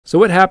So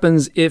what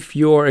happens if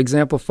your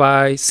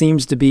Examplify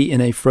seems to be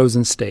in a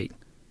frozen state?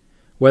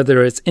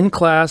 Whether it's in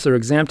class or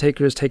exam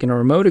takers taking a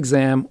remote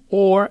exam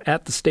or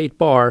at the state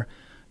bar,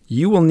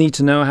 you will need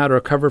to know how to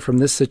recover from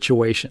this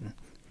situation.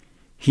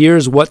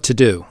 Here's what to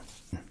do.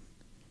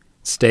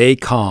 Stay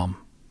calm.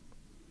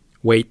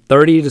 Wait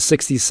 30 to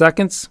 60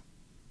 seconds.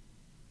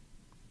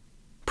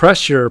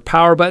 Press your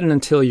power button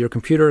until your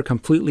computer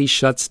completely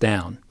shuts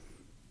down.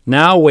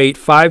 Now wait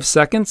 5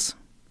 seconds.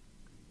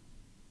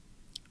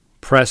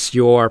 Press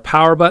your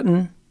power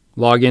button,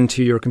 log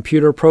into your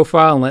computer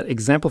profile, and let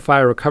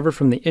Examplify recover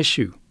from the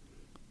issue.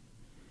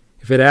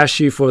 If it asks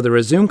you for the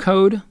resume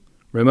code,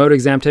 remote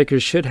exam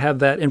takers should have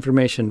that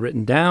information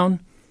written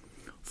down.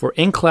 For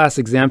in-class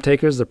exam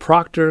takers, the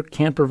proctor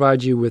can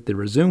provide you with the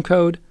resume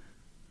code.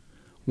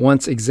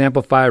 Once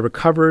Examplify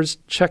recovers,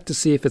 check to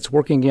see if it's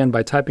working again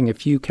by typing a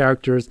few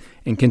characters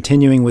and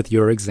continuing with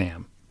your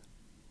exam.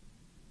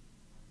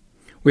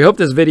 We hope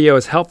this video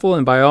is helpful,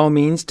 and by all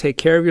means, take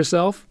care of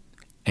yourself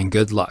and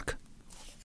good luck.